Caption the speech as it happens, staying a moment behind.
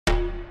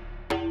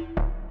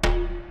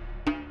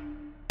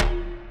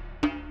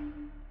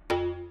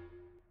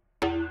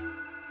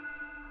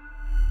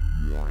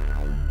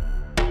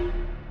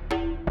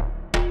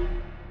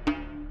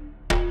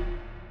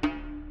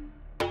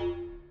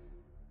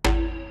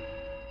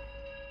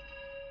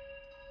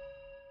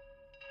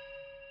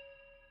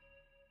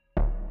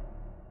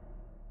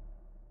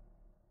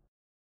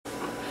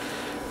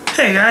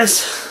Hey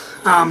guys,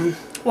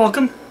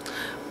 welcome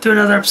to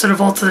another episode of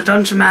Vault of the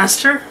Dungeon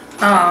Master,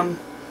 and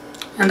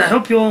I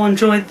hope you all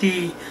enjoyed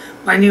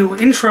my new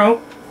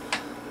intro.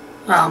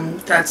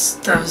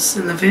 That was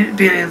in the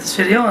beginning of this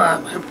video.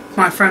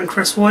 My friend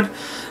Chris Wood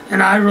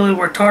and I really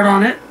worked hard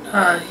on it.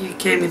 He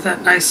gave me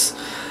that nice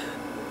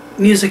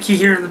music you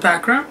hear in the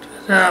background.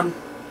 I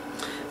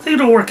think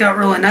it'll work out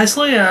really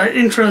nicely.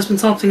 Intro has been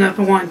something I've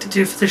been wanting to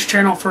do for this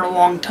channel for a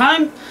long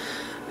time,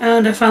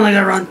 and I finally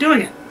got around to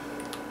doing it.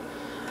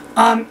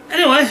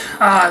 Anyway,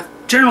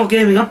 general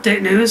gaming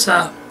update news.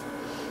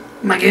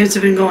 My games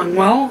have been going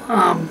well.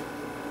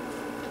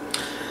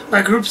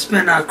 My group's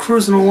been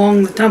cruising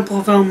along the Temple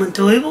of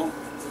Elemental Evil,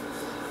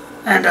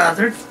 and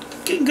they're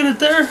getting good at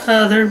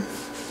they're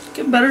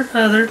getting better.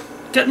 They're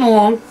getting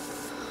along.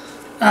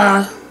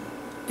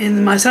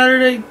 In my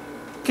Saturday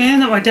game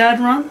that my dad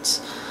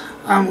runs,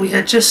 we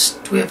have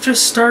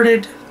just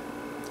started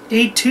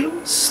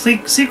A2,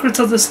 Secrets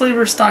of the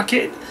Slaver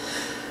Stockade,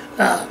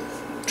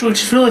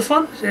 which is really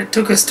fun. It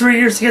took us 3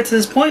 years to get to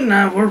this point,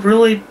 and we're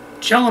really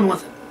gelling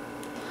with it.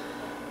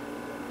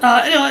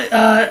 Anyway,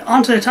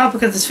 on to the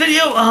topic of this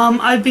video.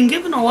 I've been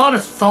given a lot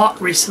of thought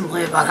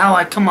recently about how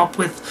I come up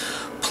with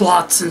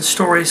plots and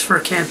stories for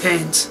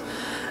campaigns.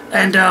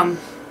 And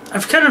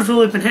I've kind of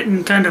really been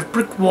hitting kind of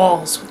brick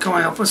walls with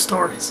coming up with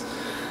stories.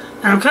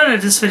 And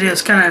this video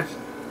is kind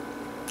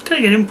of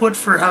get input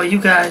for how you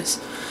guys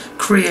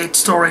create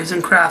stories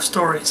and craft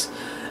stories.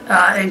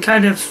 And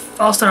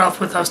I'll start off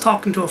with, I was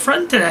talking to a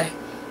friend today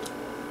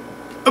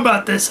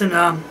about this,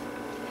 and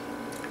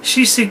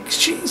she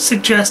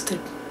suggested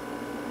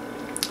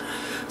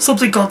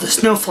something called the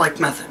Snowflake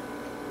method,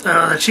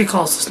 that she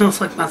calls the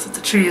Snowflake method,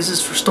 that she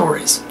uses for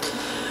stories.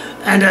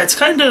 And it's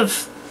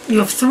you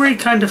have three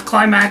kind of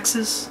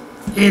climaxes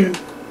in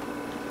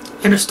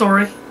a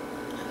story.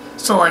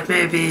 So like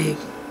maybe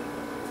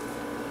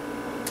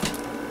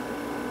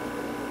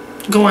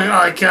going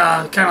like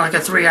kind of like a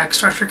 3-act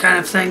structure kind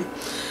of thing.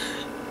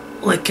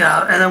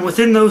 And then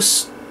within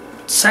those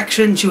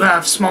sections you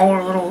have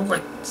smaller little,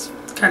 like,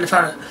 kind of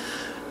how to,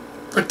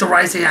 like, the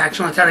rising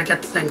action, like how to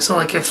get to things. So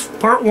like if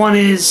part one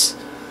is,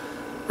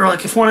 or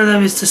like if one of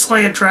them is to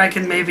slay a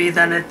dragon, maybe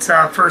then it's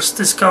first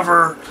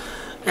discover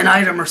an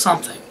item or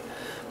something.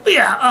 But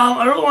yeah,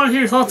 I really want to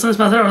hear your thoughts on this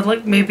method. I would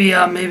like maybe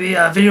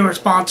a video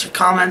response or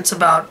comments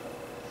about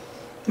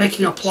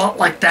making a plot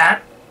like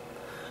that.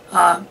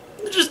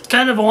 Just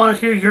kind of want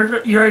to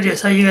hear your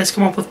ideas, how you guys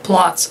come up with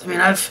plots. I mean,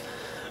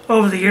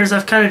 over the years,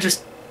 I've kind of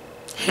just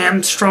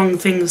hamstrung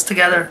things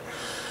together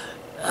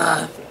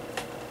out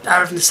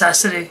of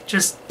necessity.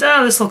 Just,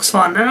 this looks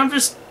fun. And I'm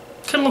just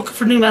kind of looking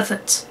for new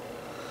methods.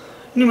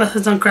 New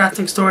methods on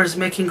crafting stories and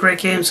making great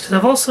games. Because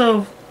I've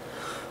also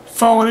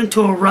fallen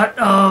into a rut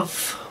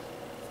of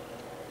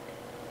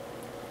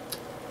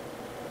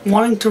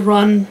wanting to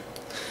run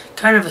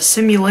kind of a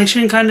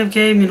simulation kind of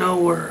game, you know,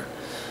 where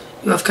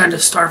you have kind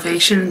of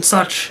starvation and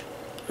such.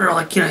 Or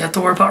like, you know, you have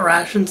to worry about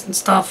rations and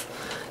stuff.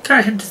 Kind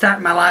of hinted that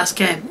in my last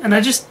game, and I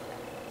just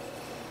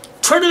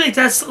try to make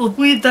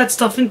weave that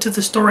stuff into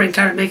the story and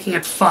kind of making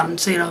it fun.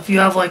 So, you know, if you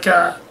have like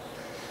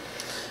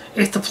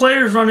if the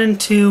players run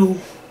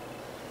into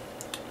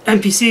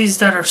NPCs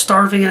that are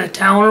starving in a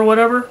town or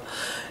whatever,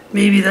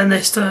 maybe then they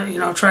still, you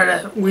know, try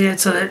to weave it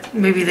so that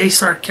maybe they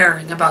start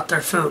caring about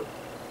their food.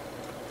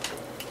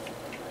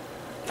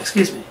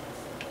 Excuse me.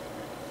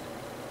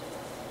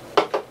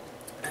 But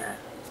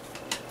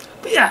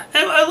yeah,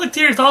 I'd like to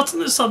hear your thoughts on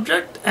this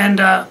subject,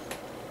 and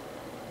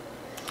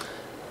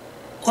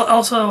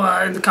also,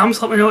 in the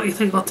comments, let me know what you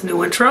think about the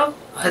new intro.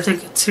 I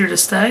think it's here to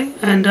stay.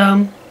 And,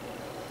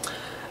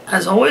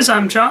 as always,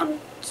 I'm John.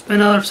 It's been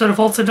another episode of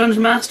Vault of the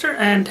Dungeon Master,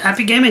 and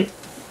happy gaming!